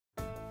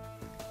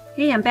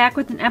Hey, I'm back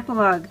with an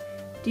epilogue.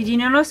 Did you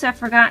notice I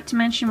forgot to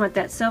mention what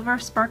that silver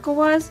sparkle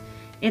was?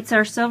 It's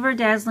our silver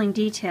Dazzling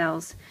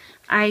Details.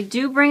 I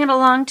do bring it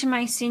along to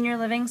my senior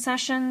living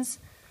sessions,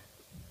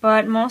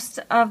 but most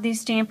of these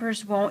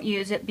stampers won't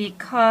use it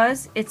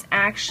because it's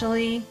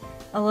actually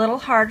a little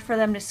hard for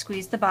them to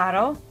squeeze the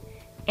bottle,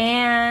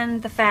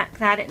 and the fact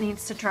that it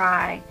needs to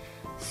dry.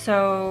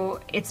 So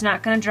it's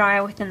not going to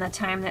dry within the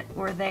time that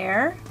we're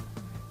there.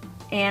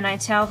 And I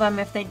tell them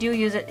if they do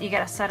use it, you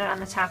gotta set it on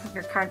the top of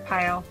your card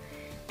pile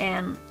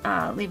and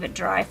leave it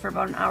dry for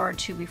about an hour or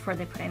two before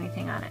they put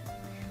anything on it.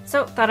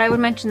 So thought I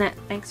would mention that.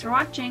 Thanks for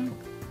watching.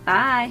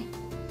 Bye.